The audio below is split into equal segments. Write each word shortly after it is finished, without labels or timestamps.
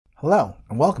Hello,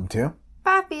 and welcome to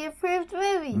Papi Approved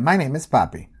Movies. My name is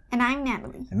Papi. And I'm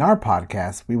Natalie. In our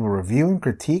podcast, we will review and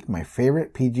critique my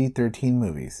favorite PG-13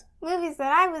 movies. Movies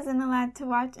that I wasn't allowed to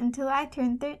watch until I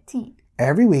turned 13.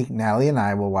 Every week, Natalie and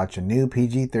I will watch a new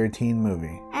PG-13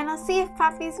 movie. And I'll see if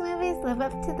Papi's movies live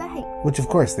up to the hype. Which of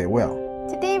course they will.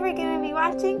 Today we're going to be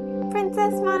watching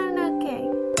Princess Mononoke.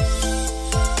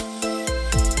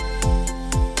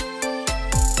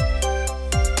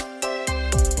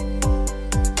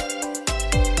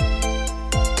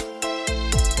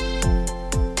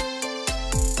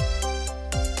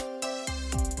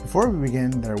 Before we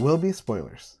begin, there will be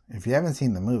spoilers. If you haven't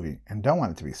seen the movie and don't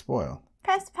want it to be spoiled,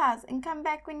 Press pause and come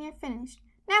back when you're finished.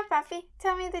 Now, Papi,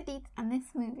 tell me the deets on this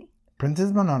movie.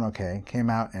 Princess Mononoke came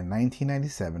out in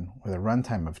 1997 with a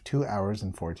runtime of 2 hours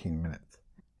and 14 minutes.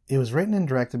 It was written and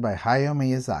directed by Hayao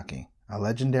Miyazaki, a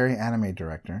legendary anime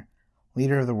director,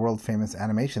 leader of the world-famous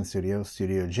animation studio,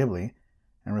 Studio Ghibli,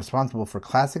 and responsible for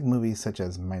classic movies such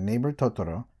as My Neighbor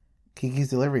Totoro, Kiki's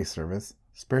Delivery Service,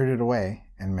 Spirited Away,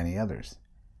 and many others.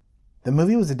 The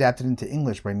movie was adapted into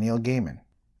English by Neil Gaiman.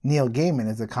 Neil Gaiman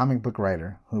is a comic book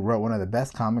writer who wrote one of the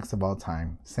best comics of all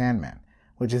time, Sandman,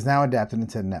 which is now adapted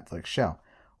into a Netflix show.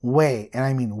 Way, and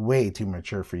I mean way too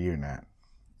mature for you, Nat.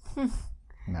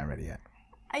 Not ready yet.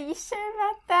 Are you sure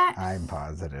about that? I'm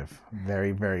positive.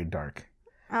 Very, very dark.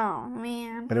 Oh,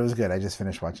 man. But it was good. I just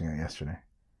finished watching it yesterday.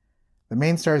 The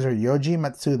main stars are Yoji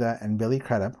Matsuda and Billy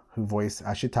Crudup, who voice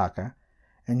Ashitaka,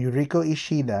 and Yuriko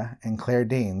Ishida and Claire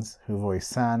Danes, who voice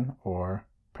San or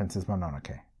Princess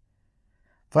Mononoke.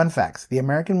 Fun facts. The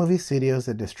American movie studios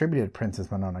that distributed Princess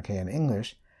Mononoke in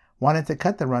English wanted to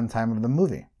cut the runtime of the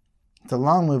movie. It's a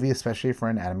long movie, especially for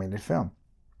an animated film.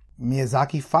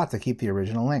 Miyazaki fought to keep the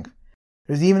original length.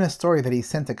 There's even a story that he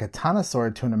sent a katana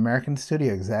sword to an American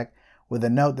studio exec with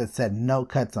a note that said no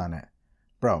cuts on it.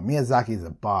 Bro, Miyazaki's a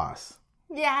boss.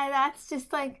 Yeah,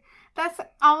 that's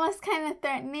almost kind of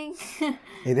threatening.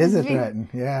 It is a threat.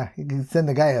 Yeah, you can send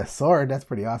the guy a sword. That's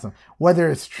pretty awesome.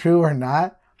 Whether it's true or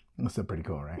not, it's still pretty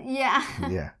cool, right? Yeah.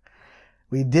 Yeah.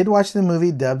 We did watch the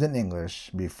movie dubbed in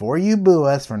English. Before you boo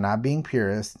us for not being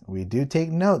purists, we do take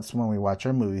notes when we watch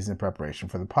our movies in preparation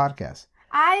for the podcast.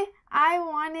 I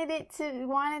wanted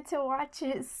to watch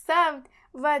it subbed,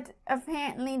 but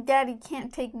apparently Daddy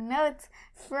can't take notes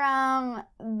from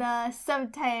the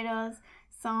subtitles.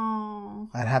 So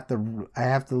I have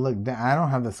to look down. I don't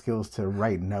have the skills to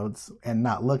write notes and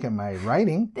not look at my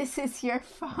writing. This is your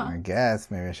fault. I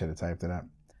guess maybe I should have typed it up.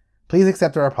 Please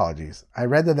accept our apologies. I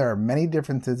read that there are many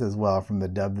differences as well from the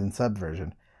dubbed and subbed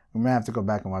version. We may have to go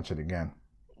back and watch it again.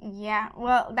 Yeah,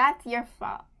 well, that's your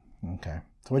fault. Okay.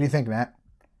 So what do you think, Nat?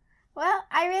 Well,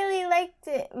 I really liked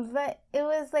it, but it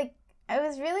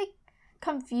was really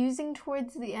confusing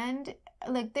towards the end.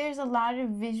 Like, there's a lot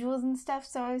of visuals and stuff,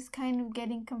 so I was kind of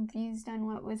getting confused on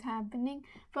what was happening.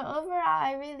 But overall,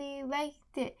 I really liked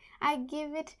it. I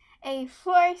give it a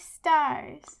 4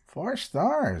 stars. 4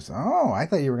 stars? Oh, I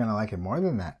thought you were going to like it more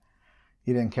than that.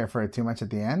 You didn't care for it too much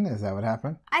at the end? Is that what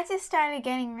happened? I just started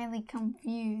getting really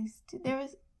confused. There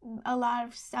was a lot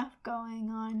of stuff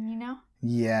going on, you know?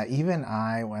 Yeah, even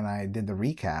when I did the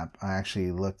recap, I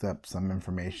actually looked up some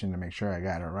information to make sure I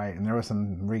got it right. And there were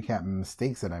some recap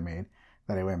mistakes that I made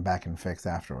that I went back and fixed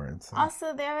afterwards. So.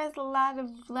 Also, there was a lot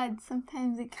of blood.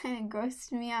 Sometimes it kind of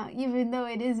grossed me out. Even though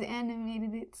it is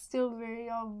animated, it's still very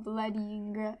all bloody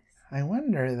and gross. I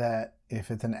wonder that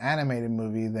if it's an animated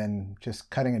movie, then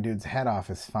just cutting a dude's head off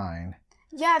is fine.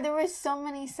 Yeah, there were so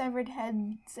many severed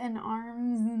heads and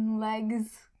arms and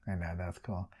legs. I know, that's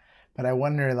cool. But I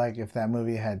wonder, like, if that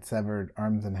movie had severed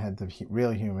arms and heads of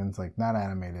real humans, like, not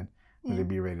animated, would it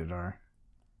be rated R?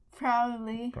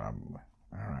 Probably. All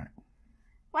right.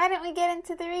 Why don't we get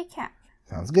into the recap?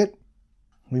 Sounds good.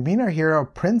 We meet our hero,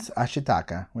 Prince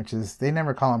Ashitaka, which is, they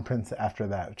never call him Prince after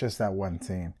that, just that one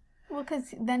scene. Well,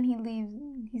 because then he leaves.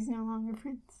 He's no longer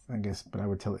Prince. I guess, but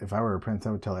if I were a prince,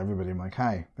 I would tell everybody, I'm like,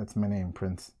 hi, that's my name,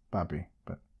 Prince Papi.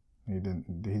 But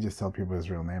he just told people his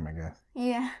real name, I guess.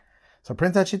 Yeah. So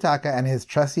Prince Ashitaka and his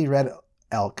trusty red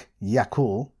elk,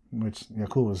 Yakul, which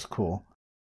Yakul was cool,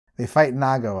 they fight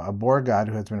Nago, a boar god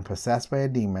who has been possessed by a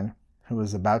demon who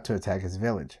was about to attack his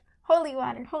village. Holy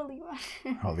water, holy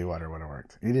water. Holy water would have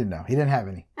worked. He didn't know. He didn't have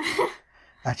any.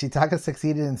 Ashitaka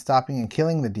succeeded in stopping and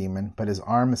killing the demon, but his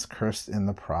arm is cursed in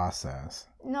the process.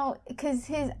 No, because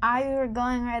his eyes were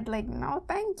going red, like, no,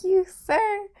 thank you,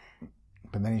 sir.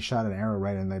 But then he shot an arrow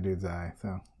right in that dude's eye,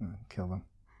 so killed him.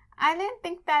 I didn't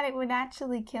think that it would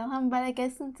actually kill him, but I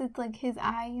guess since it's like his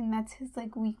eye and that's his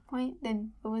like weak point,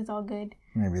 then it was all good.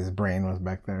 Maybe his brain was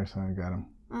back there, so I got him.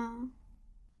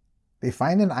 They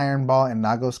find an iron ball in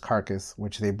Nago's carcass,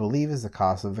 which they believe is the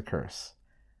cause of the curse.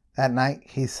 That night,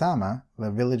 Hisama,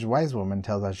 the village wise woman,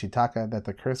 tells Ashitaka that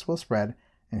the curse will spread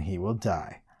and he will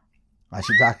die.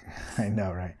 Ashitaka, I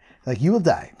know, right? Like, you will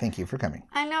die. Thank you for coming.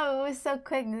 I know, it was so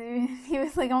quick. He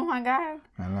was like, oh my God.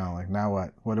 I know, like, now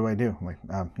what? What do I do? I'm like,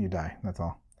 you die. That's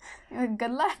all.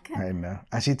 Good luck. I know.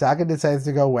 Ashitaka decides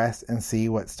to go west and see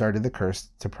what started the curse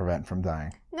to prevent from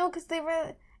dying. No, because it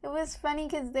was funny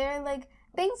because they're like,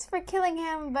 thanks for killing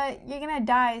him, but you're going to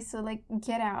die, so, like,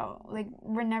 get out. Like,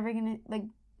 we're never going to, like,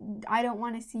 I don't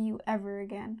want to see you ever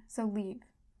again, so leave.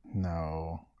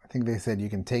 No. I think they said you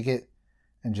can take it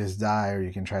and just die, or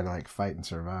you can try to, like, fight and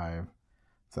survive.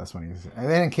 So that's when he said. They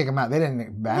didn't kick him out. They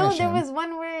didn't banish him. No, there was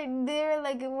one where they were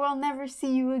like, we'll never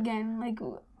see you again. Like,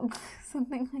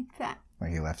 something like that.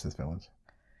 Like he left his village.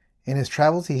 In his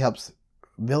travels, he helps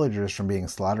villagers from being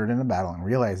slaughtered in a battle and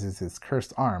realizes his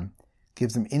cursed arm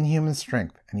gives him inhuman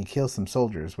strength, and he kills some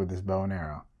soldiers with his bow and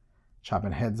arrow,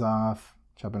 chopping heads off,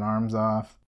 chopping arms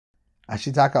off.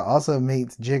 Ashitaka also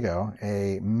meets Jigo,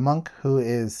 a monk who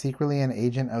is secretly an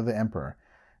agent of the emperor.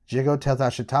 Jigo tells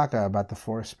Ashitaka about the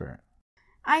forest spirit.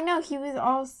 I know, he was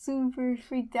all super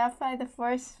freaked out by the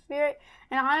forest spirit,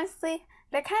 and honestly,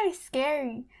 they're kind of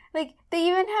scary. Like, they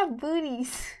even have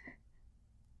booties.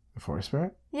 The forest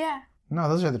spirit? Yeah. No,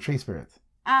 those are the tree spirits.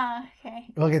 Ah, okay.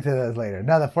 We'll get to those later.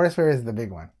 No, the forest spirit is the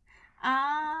big one.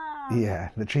 Ah. Yeah,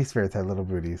 the tree spirits have little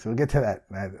booties. We'll get to that.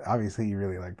 Obviously, you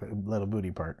really like the little booty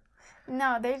part.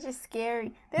 No, they're just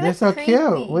scary. They're like so creepy.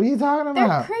 Cute. What are you talking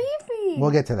about? They're creepy.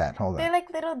 We'll get to that. Hold on. They're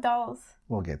like little dolls.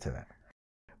 We'll get to that.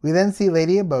 We then see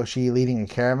Lady Eboshi leading a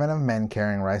caravan of men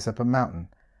carrying rice up a mountain.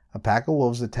 A pack of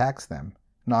wolves attacks them,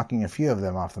 knocking a few of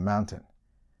them off the mountain.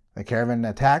 The caravan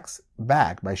attacks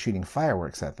back by shooting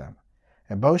fireworks at them.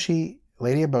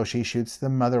 Lady Eboshi shoots the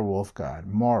mother wolf god,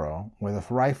 Moro, with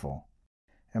a rifle,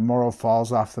 and Moro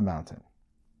falls off the mountain.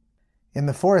 In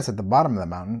the forest at the bottom of the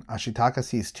mountain, Ashitaka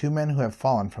sees two men who have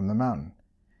fallen from the mountain.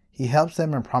 He helps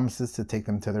them and promises to take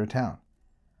them to their town.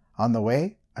 On the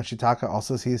way, Ashitaka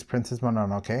also sees Princess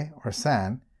Mononoke, or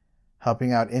San,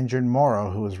 helping out injured Moro,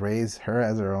 who was raised her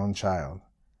as her own child.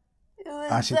 It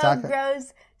was so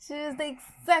gross. She was like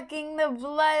sucking the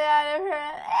blood out of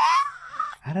her.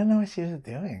 I don't know what she was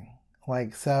doing.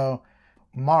 Like, so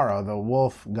Moro, the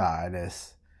wolf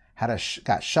goddess,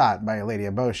 got shot by Lady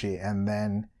Eboshi, and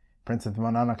then Princess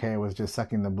Mononoke was just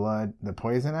sucking the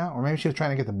poison out? Or maybe she was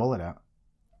trying to get the bullet out.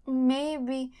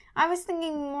 Maybe. I was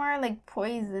thinking more like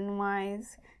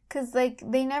poison-wise. Because, like,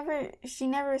 she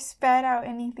never spat out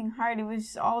anything hard. It was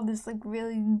just all this, like,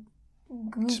 really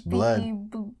goopy,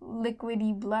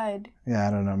 liquidy blood. Yeah,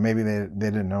 I don't know. Maybe they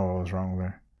didn't know what was wrong with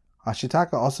her.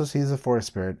 Ashitaka also sees a forest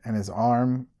spirit, and his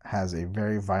arm has a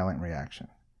very violent reaction.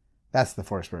 That's the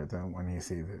forest spirit, though, when he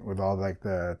sees it. With all, like,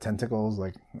 the tentacles.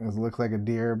 Like, it looks like a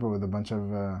deer, but with a bunch of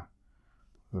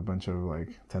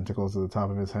like tentacles at the top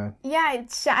of his head. Yeah,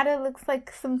 its shadow looks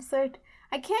like some sort.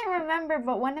 I can't remember,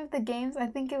 but one of the games, I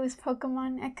think it was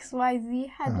Pokemon XYZ,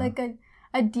 had like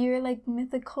a deer like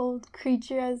mythical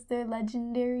creature as their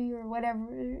legendary or whatever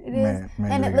it is,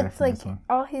 and it looks like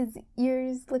all his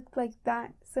ears looked like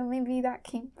that. So maybe that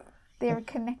they were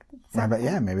connected. But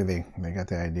yeah, maybe they got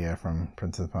the idea from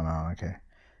Princess Mononoke.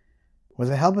 With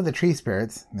the help of the tree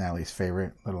spirits, Natalie's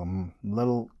favorite,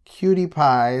 little cutie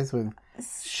pies with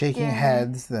shaking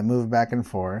heads that move back and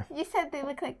forth. You said they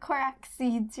look like Korok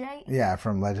seeds, right? Yeah,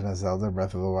 from Legend of Zelda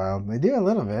Breath of the Wild. They do a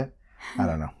little bit. I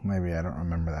don't know. Maybe I don't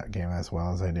remember that game as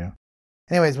well as I do.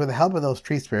 Anyways, with the help of those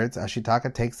tree spirits,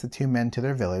 Ashitaka takes the two men to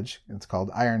their village. It's called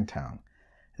Iron Town.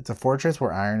 It's a fortress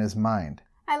where iron is mined.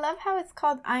 I love how it's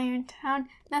called Iron Town.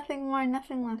 Nothing more,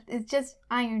 nothing less. It's just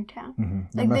Iron Town.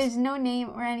 Mm-hmm. Like, there's no name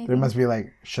or anything. There must be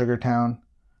like Sugar Town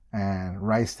and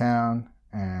Rice Town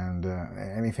and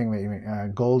anything that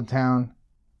you Gold Town.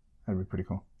 That'd be pretty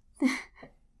cool.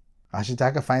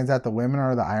 Ashitaka finds out the women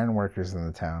are the iron workers in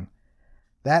the town.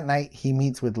 That night, he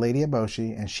meets with Lady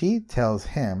Eboshi, and she tells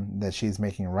him that she's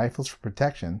making rifles for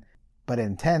protection, but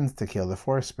intends to kill the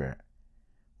forest spirit.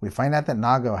 We find out that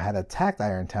Nago had attacked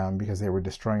Iron Town because they were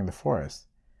destroying the forest.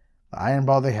 The iron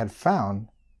ball they had found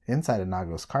inside of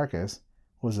Nago's carcass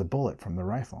was a bullet from the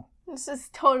rifle. This is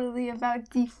totally about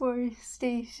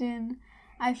deforestation,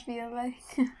 I feel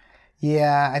like.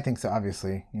 Yeah, I think so,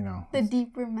 obviously, The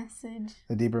deeper message.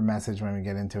 The deeper message when we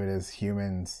get into it is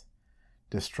humans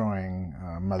destroying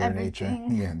Mother Nature.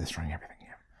 Yeah, destroying everything,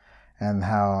 yeah. And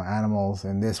how animals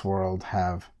in this world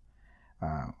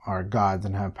are gods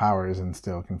and have powers and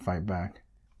still can fight back.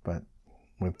 But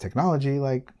with technology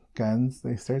like guns,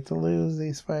 they start to lose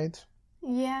these fights.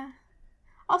 Yeah.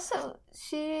 Also,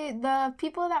 the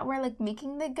people that were like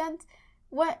making the guns,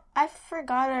 I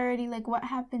forgot already like what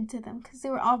happened to them because they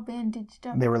were all bandaged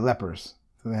up. They were lepers.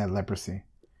 So they had leprosy.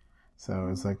 So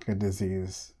it's like a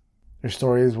disease. There's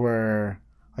stories where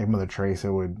like Mother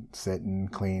Teresa would sit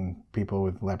and clean people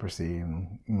with leprosy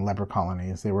and leper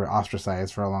colonies. They were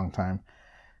ostracized for a long time.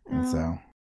 And so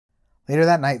later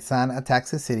that night, San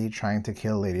attacks the city trying to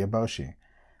kill Lady Eboshi.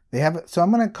 So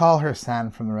I'm going to call her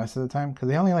San from the rest of the time because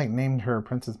they only like named her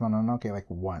Princess Mononoke like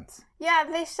once. Yeah,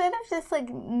 they should have just like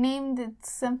named it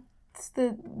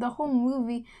the whole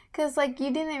movie because like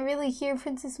you didn't really hear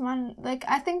Princess Mononoke. Like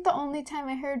I think the only time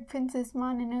I heard Princess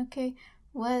Mononoke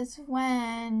was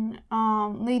when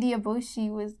Lady Eboshi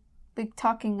was like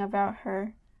talking about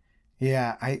her.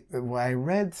 Yeah, I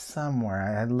read somewhere,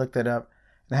 I had looked it up.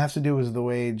 It has to do with the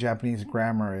way Japanese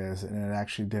grammar is, and it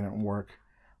actually didn't work.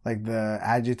 Like the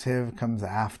adjective comes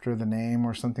after the name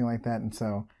or something like that, and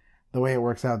so the way it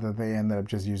works out that they ended up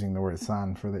just using the word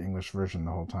san for the English version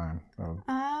the whole time. So,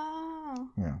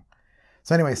 yeah.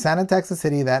 So anyway, San attacks the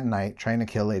city that night trying to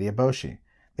kill Lady Eboshi.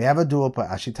 They have a duel, but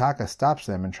Ashitaka stops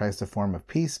them and tries to form a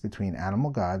peace between animal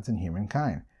gods and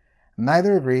humankind.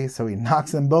 Neither agree, so he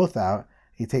knocks them both out.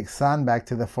 He takes San back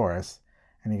to the forest,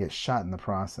 and he gets shot in the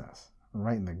process.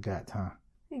 Right in the gut, huh?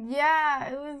 Yeah,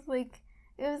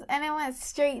 and it went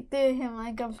straight through him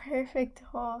like a perfect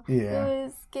hole. Yeah. It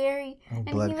was scary.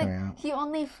 Blood coming out. He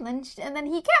only flinched, and then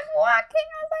he kept walking.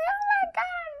 I was like, oh my God.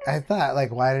 I thought,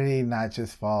 like, why did he not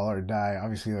just fall or die?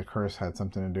 Obviously, the curse had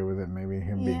something to do with it. Maybe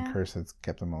him being cursed has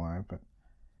kept him alive. But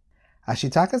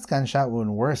Ashitaka's gunshot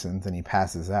wound worsens, and he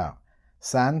passes out.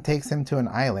 San takes him to an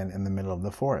island in the middle of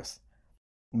the forest.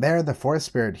 There, the forest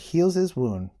spirit heals his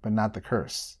wound, but not the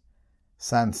curse.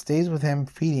 San stays with him,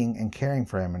 feeding and caring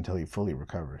for him until he fully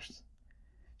recovers.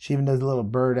 She even does a little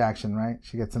bird action, right?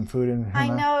 She gets some food in her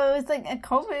mouth. I know, it was like a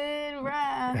COVID,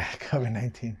 bruh.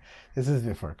 COVID-19. This is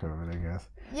before COVID, I guess.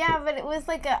 Yeah, but it was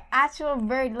like an actual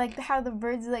bird, like how the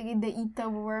birds, like, they eat the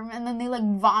worm, and then they, like,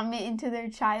 vomit into their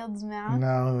child's mouth.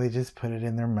 No, they just put it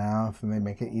in their mouth, and they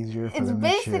make it easier for them to chew.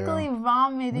 It's basically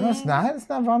vomiting. No, it's not. It's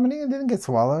not vomiting. It didn't get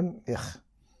swallowed. Ugh.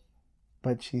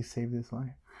 But she saved his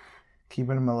life.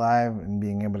 Keeping him alive and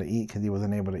being able to eat because he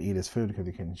wasn't able to eat his food because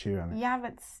he couldn't chew on it. Yeah,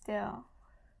 but still.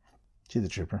 She's a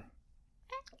trooper.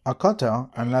 Akoto,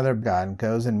 another god,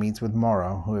 goes and meets with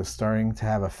Moro, who is starting to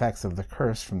have effects of the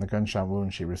curse from the gunshot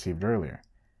wound she received earlier.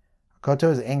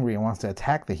 Akoto is angry and wants to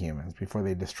attack the humans before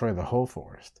they destroy the whole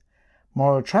forest.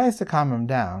 Moro tries to calm him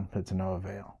down, but to no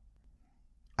avail.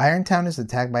 Irontown is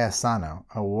attacked by Asano,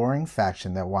 a warring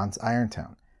faction that wants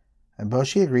Irontown.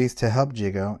 Eboshi agrees to help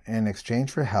Jigo in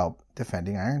exchange for help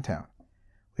defending Irontown.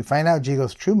 We find out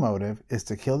Jigo's true motive is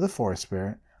to kill the forest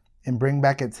spirit and bring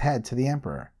back its head to the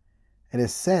Emperor. It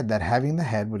is said that having the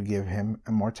head would give him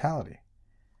immortality.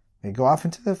 They go off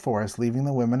into the forest, leaving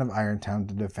the women of Irontown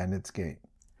to defend its gate.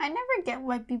 I never get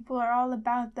why people are all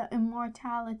about the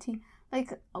immortality.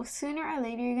 Like, sooner or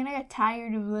later, you're gonna get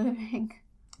tired of living.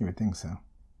 You would think so.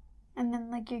 And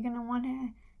then, like, you're gonna want to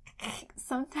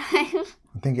sometime.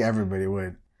 I think everybody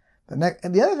would.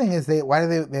 The other thing is they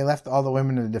left all the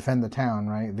women to defend the town,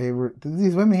 right?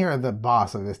 These women here are the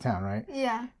boss of this town, right?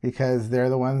 Yeah. Because they're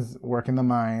the ones working the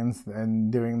mines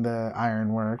and doing the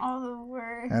iron work. All the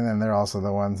work. And then they're also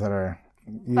the ones that are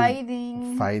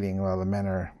fighting while the men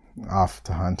are off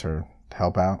to hunt or to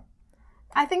help out.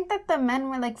 I think that the men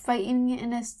were like fighting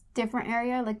in a different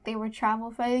area, like they were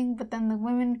travel fighting, but then the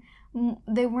women,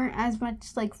 they weren't as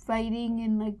much like fighting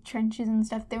in like trenches and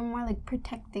stuff. They were more like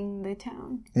protecting the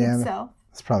town itself.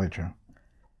 That's probably true.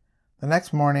 The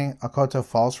next morning, Akoto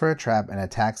falls for a trap and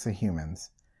attacks the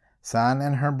humans. San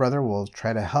and her brother wolves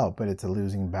try to help, but it's a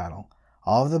losing battle.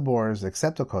 All of the boars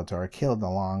except Akoto are killed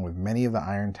along with many of the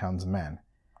Irontown's men.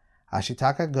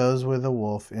 Ashitaka goes with the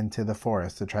wolf into the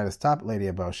forest to try to stop Lady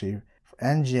Eboshi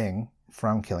and Jing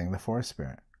from killing the forest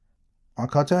spirit.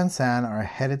 Akoto and San are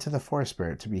headed to the forest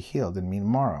spirit to be healed and meet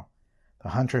Moro. The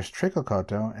hunters trick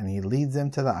Akoto and he leads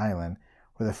them to the island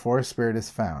where the forest spirit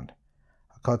is found.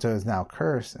 Akoto is now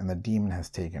cursed and the demon has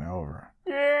taken over.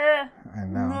 Yeah. I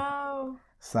know. No.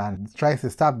 San tries to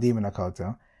stop Demon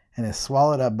Akoto and is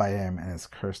swallowed up by him and is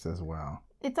cursed as well.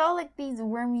 It's all like these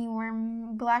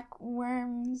black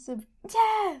worms of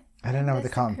death. I don't know what they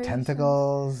call them.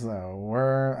 Tentacles,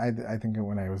 worm. I think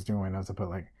when I was doing my notes, I put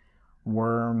like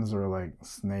worms or like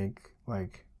snake,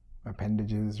 like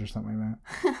appendages or something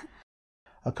like that.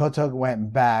 Akoto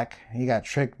went back. He got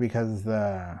tricked because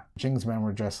the Jing's men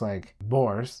were just like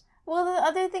boars. Well, the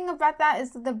other thing about that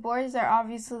is that the boars are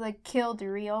obviously like killed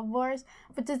real boars.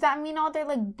 But does that mean all their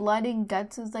like blood and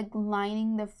guts is like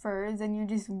lining the furs and you're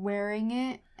just wearing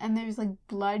it and there's like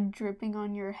blood dripping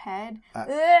on your head?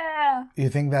 You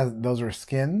think that those are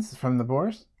skins from the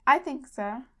boars? I think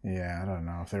so. Yeah, I don't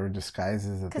know if they were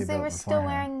disguises that they Because they built were still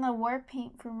beforehand. wearing the war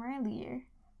paint from earlier.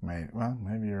 Well,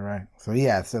 maybe you're right. So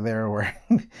yeah, so they were wearing.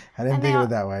 I didn't And think of it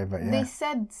that way, but yeah. They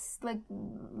said like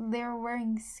they were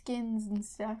wearing skins and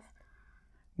stuff.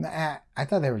 Nah, I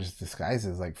thought they were just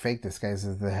disguises, like fake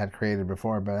disguises they had created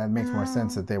before. But that makes more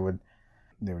sense that they would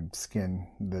skin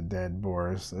the dead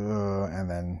boars and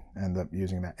then end up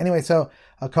using that. Anyway, so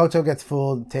Akoto gets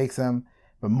fooled, takes them,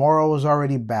 but Moro was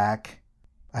already back.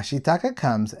 Ashitaka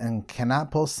comes and cannot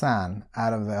pull San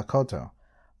out of the Akoto.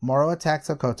 Moro attacks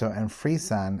Akoto and frees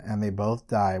San, and they both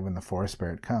die when the forest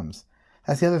spirit comes.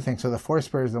 That's the other thing. So the forest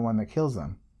spirit is the one that kills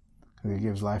them. Because he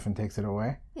gives life and takes it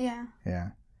away? Yeah.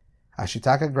 Yeah.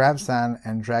 Ashitaka grabs San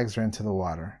and drags her into the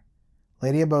water.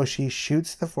 Lady Eboshi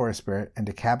shoots the forest spirit and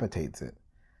decapitates it.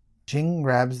 Jing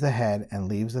grabs the head and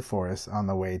leaves the forest on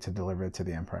the way to deliver it to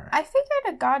the Emperor. I figured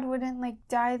a god wouldn't like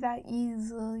die that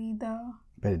easily though.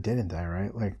 But it didn't die,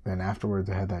 right? Like then afterwards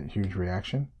it had that huge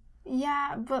reaction?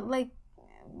 Yeah, but like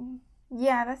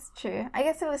yeah, that's true. I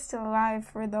guess it was still alive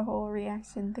for the whole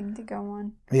reaction thing to go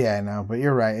on. Yeah, I know, but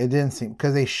you're right. It didn't seem...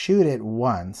 Because they shoot it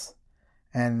once,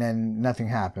 and then nothing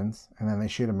happens, and then they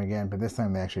shoot him again, but this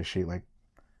time they actually shoot, like,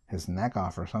 his neck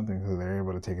off or something, so they're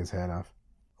able to take his head off.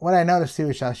 What I noticed, too,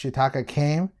 is Ashitaka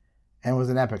came and was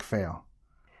an epic fail.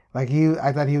 Like,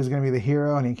 I thought he was going to be the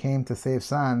hero, and he came to save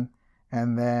San,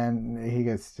 and then he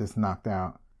gets just knocked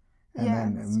out. And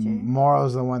then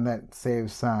Moro's the one that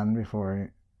saves San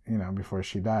before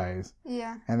she dies.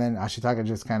 Yeah. And then Ashitaka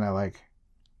just kind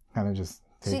of just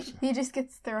takes... He just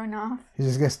gets thrown off. He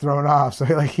just gets thrown off. So,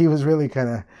 like, he was really kind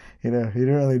of, he didn't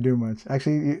really do much.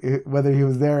 Actually, whether he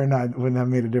was there or not wouldn't have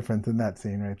made a difference in that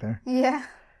scene right there. Yeah.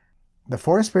 The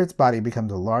forest spirit's body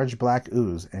becomes a large black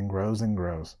ooze and grows and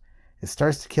grows. It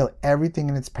starts to kill everything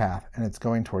in its path, and it's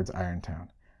going towards Irontown.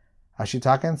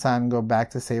 Ashitaka and San go back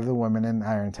to save the women in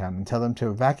Irontown and tell them to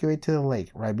evacuate to the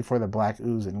lake right before the black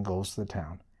ooze engulfs the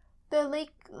town. The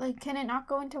lake, like, can it not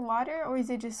go into water, or is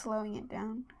it just slowing it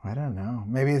down? I don't know.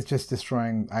 Maybe it's just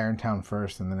destroying Irontown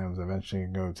first, and then it was eventually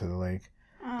going to go to the lake.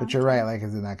 But you're right. Like,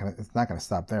 it's not gonna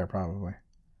stop there probably.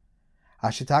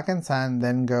 Ashitaka and San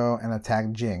then go and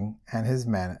attack Jing and his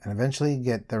men, and eventually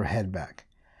get their head back.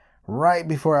 Right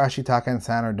before Ashitaka and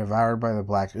San are devoured by the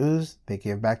black ooze, they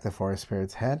give back the forest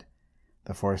spirit's head.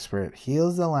 The forest spirit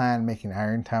heals the land, making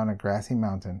Irontown a grassy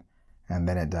mountain, and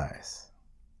then it dies.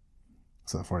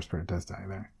 So the forest spirit does die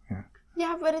there. Yeah.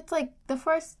 Yeah, but it's like the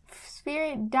forest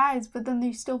spirit dies, but then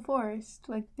there's still forest.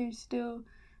 Like, there's still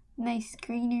nice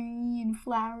greenery and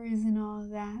flowers and all of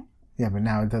that. Yeah, but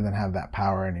now it doesn't have that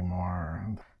power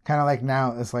anymore. Kind of like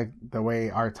now, it's like the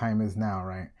way our time is now,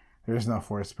 right? There's no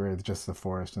forest spirit, it's just the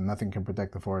forest, and nothing can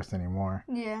protect the forest anymore.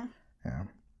 Yeah. Yeah.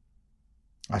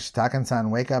 Ashitaka and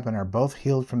San wake up and are both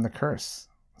healed from the curse.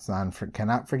 San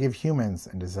cannot forgive humans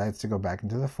and decides to go back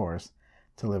into the forest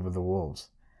to live with the wolves.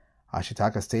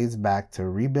 Ashitaka stays back to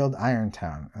rebuild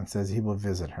Irontown and says he will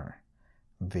visit her.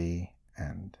 The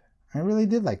end. I really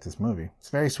did like this movie. It's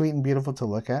very sweet and beautiful to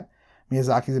look at.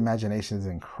 Miyazaki's imagination is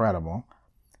incredible.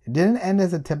 It didn't end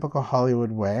as a typical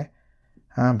Hollywood way,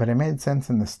 but it made sense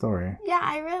in the story. Yeah,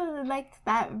 I really liked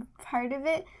that part of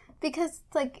it because,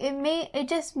 like, it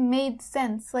just made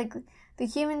sense. Like, the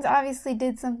humans obviously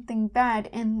did something bad,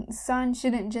 and San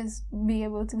shouldn't just be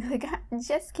able to be like,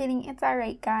 just kidding, it's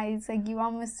alright, guys. Like, you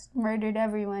almost murdered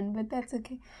everyone, but that's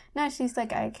okay. No, she's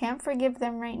like, I can't forgive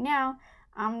them right now.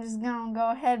 I'm just gonna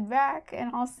go head back,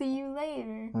 and I'll see you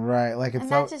later. Right, like it's...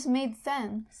 And that just made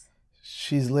sense.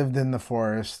 She's lived in the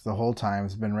forest the whole time,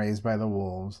 has been raised by the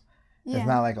wolves. Yeah. It's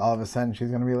not like all of a sudden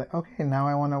she's gonna be like, okay, now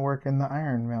I want to work in the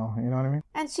iron mill. You know what I mean?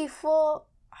 And she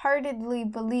full-heartedly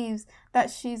believes that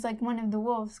she's like one of the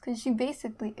wolves, because she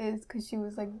basically is, because she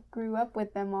was like grew up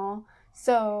with them all.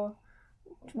 So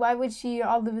why would she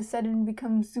all of a sudden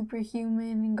become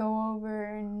superhuman and go over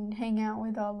and hang out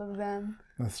with all of them?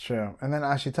 That's true. And then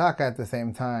Ashitaka at the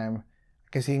same time, I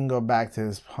guess he can go back to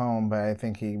his home, but I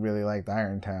think he really liked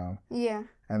Irontown. Yeah.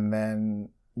 And then,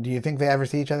 do you think they ever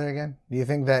see each other again? Do you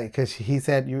think that, because he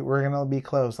said, we're going to be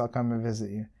close, I'll come and visit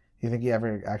you. Do you think he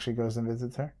ever actually goes and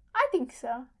visits her? I think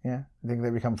so. Yeah? You think they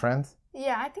become friends?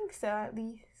 Yeah, I think so, at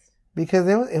least. Because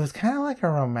it was kind of like a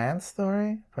romance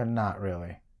story, but not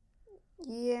really.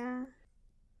 Yeah.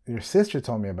 Your sister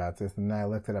told me about this, and then I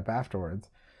looked it up afterwards.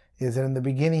 Is that in the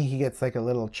beginning he gets like a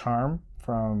little charm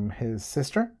from his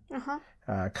sister.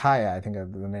 Kaya, I think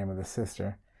is the name of the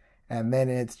sister. And then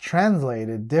it's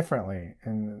translated differently.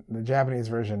 In the Japanese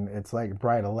version, it's like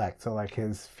bride-elect, so like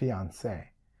his fiancé.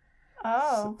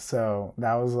 Oh. So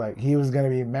that was like, he was going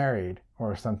to be married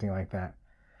or something like that.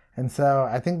 And so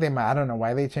I think I don't know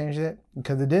why they changed it,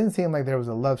 because it didn't seem like there was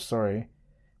a love story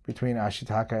between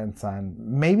Ashitaka and San.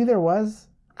 Maybe there was.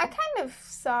 I kind of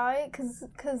saw it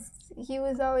because he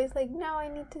was always like, no, I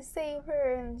need to save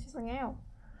her. And she's like, no,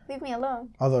 leave me alone.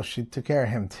 Although she took care of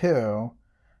him too.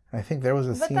 I think there was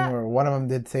a scene where one of them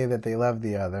did say that they loved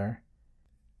the other.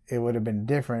 It would have been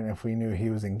different if we knew he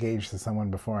was engaged to someone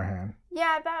beforehand.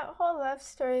 Yeah, that whole love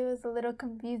story was a little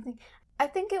confusing. I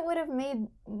think it would have made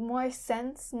more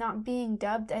sense not being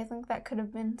dubbed. I think that could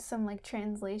have been some like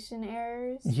translation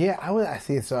errors. Yeah, I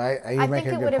see. So I think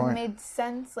it would have made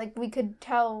sense. Like we could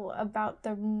tell about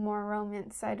the more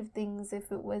romance side of things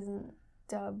if it wasn't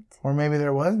dubbed. Or maybe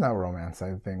there was no romance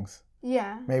side of things.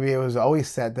 Yeah. Maybe it was always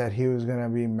set that he was gonna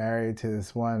be married to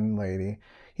this one lady.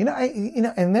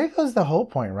 And there goes the whole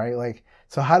point, right? Like,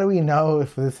 so how do we know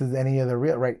if this is any of the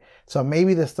real, right? So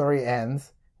maybe the story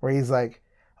ends where he's like,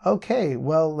 okay,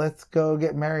 well, let's go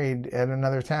get married at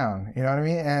another town. You know what I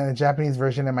mean? And the Japanese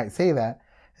version, it might say that.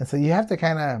 And so you have to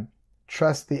kind of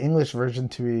trust the English version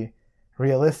to be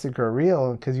realistic or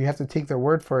real, because you have to take their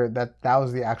word for it that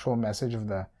was the actual message of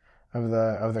the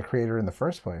creator in the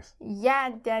first place.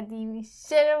 Yeah, Daddy, we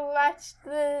should have watched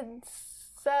the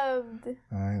subbed.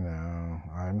 I know.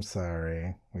 I'm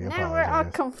sorry. We apologize. Now we're all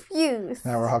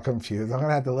confused. I'm going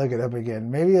to have to look it up again.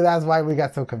 Maybe that's why we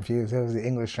got so confused. It was the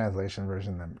English translation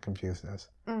version that confused us.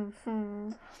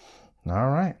 Mm-hmm. All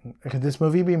right. Could this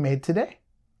movie be made today?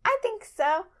 I think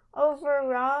so.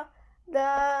 Overall,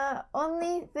 the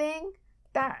only thing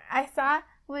that I saw,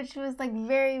 which was like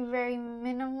very, very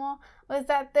minimal, was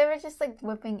that they were just like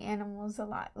whipping animals a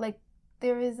lot. Like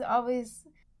there was always,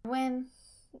 when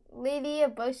Lady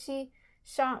Eboshi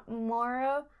shot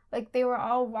Moro, like they were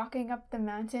all walking up the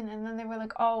mountain and then they were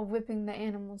like all whipping the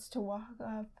animals to walk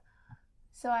up.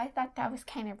 So I thought that was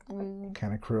kind of rude.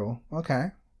 Kind of cruel.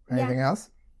 Okay. Anything else?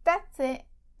 That's it.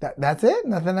 That's it?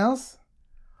 Nothing else?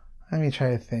 Let me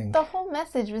try to think. The whole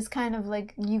message was kind of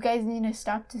like, you guys need to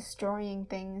stop destroying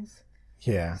things.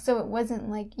 Yeah. So it wasn't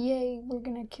like, yay, we're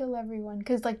going to kill everyone.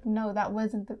 Because, like, no, that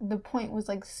wasn't the point. Was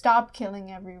like, stop killing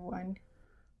everyone.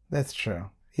 That's true.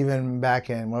 Even back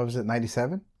in, what was it,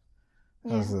 97?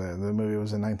 Yeah. The movie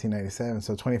was in 1997.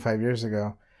 So 25 years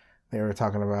ago, they were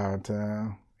talking about,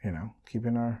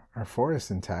 keeping our forests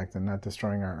intact and not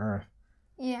destroying our earth.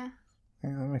 Yeah.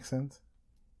 Yeah, that makes sense.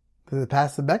 Does it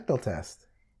pass the Bechdel test?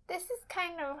 This is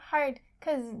kind of hard,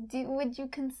 because would you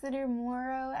consider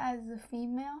Moro as a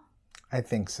female? I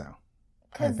think so.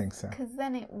 Because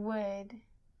then it would.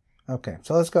 Okay,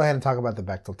 so let's go ahead and talk about the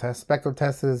Bechdel test. Bechdel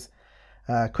test is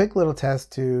a quick little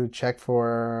test to check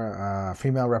for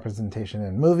female representation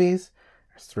in movies.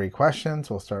 There's 3 questions.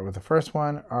 We'll start with the first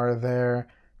one. Are there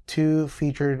 2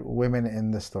 featured women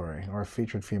in the story, or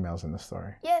featured females in the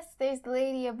story? Yes, there's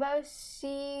Lady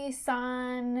Eboshi,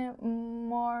 San,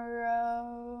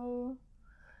 Moro,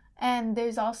 and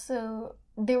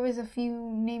there was a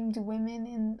few named women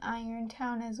in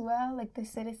Irontown as well, like the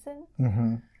citizen.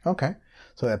 Mm-hmm. Okay,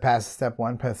 so that passes step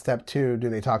 1. Step 2, do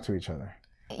they talk to each other?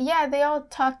 Yeah, they all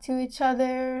talk to each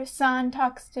other. San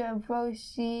talks to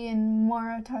Eboshi, and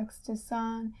Moro talks to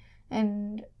San,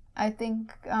 and I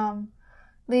think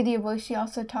Lady Eboshi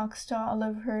also talks to all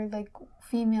of her, like,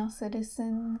 female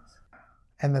citizens.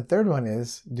 And the third one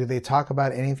is, do they talk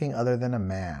about anything other than a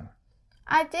man?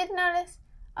 I did notice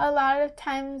a lot of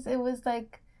times it was,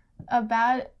 like,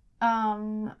 about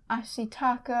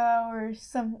Ashitaka or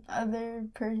some other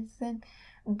person.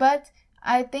 But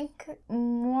I think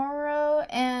Moro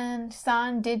and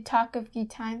San did talk a few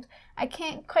times. I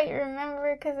can't quite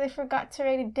remember because I forgot to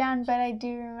write it down, but I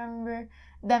do remember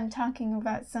them talking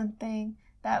about something.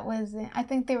 That was it. I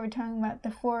think they were talking about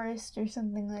the forest or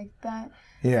something like that.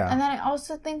 Yeah. And then I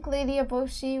also think Lady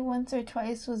Eboshi once or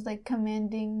twice was like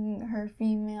commanding her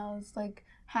females like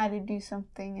how to do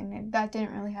something, and that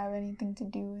didn't really have anything to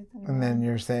do with them. And then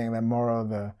you're saying that Moro,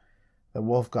 the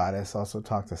wolf goddess, also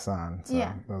talked to San. So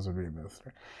yeah. Those would be the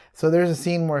 3. So there's a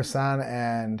scene where San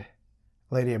and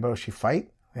Lady Eboshi fight.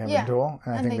 They have a duel,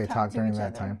 and I think they talk during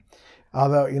that time.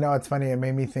 Although, it's funny, it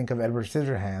made me think of Edward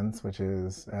Scissorhands, which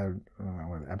is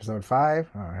episode 5.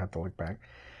 Oh, I have to look back.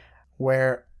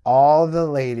 Where all the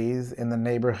ladies in the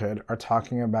neighborhood are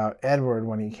talking about Edward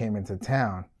when he came into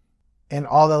town. And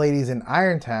all the ladies in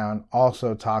Irontown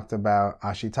also talked about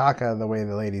Ashitaka the way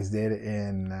the ladies did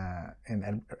in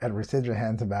Edward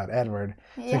Scissorhands about Edward.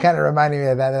 Yeah. So it kind of reminded me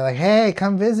of that. They're like, hey,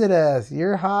 come visit us.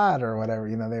 You're hot or whatever.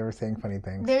 They were saying funny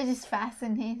things. They're just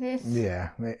fascinated. Yeah.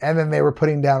 And then they were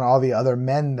putting down all the other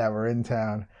men that were in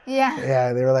town. Yeah.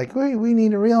 Yeah. They were like, we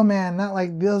need a real man, not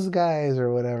like those guys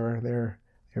or whatever. They're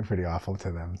pretty awful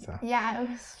to them. So yeah, it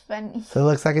was funny. So it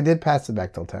looks like it did pass the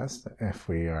Bechdel test if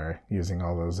we are using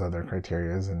all those other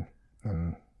criterias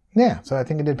and Yeah, so I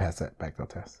think it did pass that Bechdel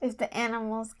test. If the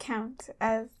animals count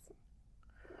as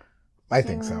I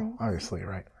think so, obviously,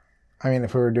 right? I mean,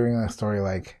 if we were doing a story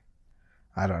like,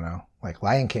 I don't know, like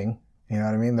Lion King, you know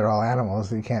what I mean? They're all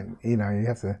animals. You can't, you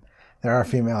have to, there are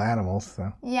female animals,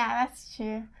 so. Yeah, that's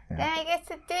true. Yeah. Then I guess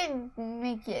it did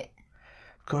make it.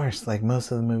 Of course, like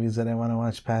most of the movies that I want to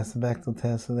watch pass the Bechdel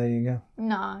test, so there you go.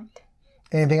 Not.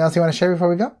 Anything else you want to share before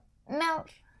we go? No.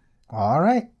 All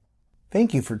right.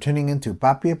 Thank you for tuning into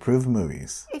Papi Approved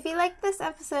Movies. If you like this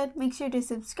episode, make sure to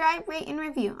subscribe, rate, and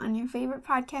review on your favorite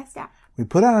podcast app. We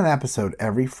put out an episode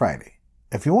every Friday.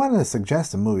 If you wanted to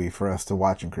suggest a movie for us to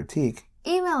watch and critique,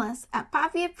 email us at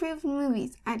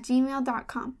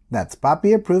papiapprovedmovies@gmail.com. That's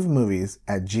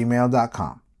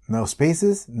papiapprovedmovies@gmail.com. No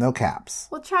spaces, no caps.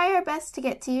 We'll try our best to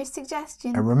get to your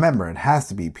suggestion. And remember, it has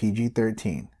to be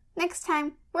PG-13. Next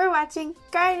time, we're watching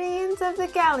Guardians of the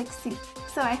Galaxy,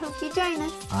 so I hope you join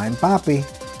us. I'm Papi.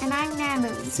 And I'm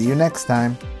Natalie. See you next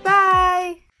time. Bye!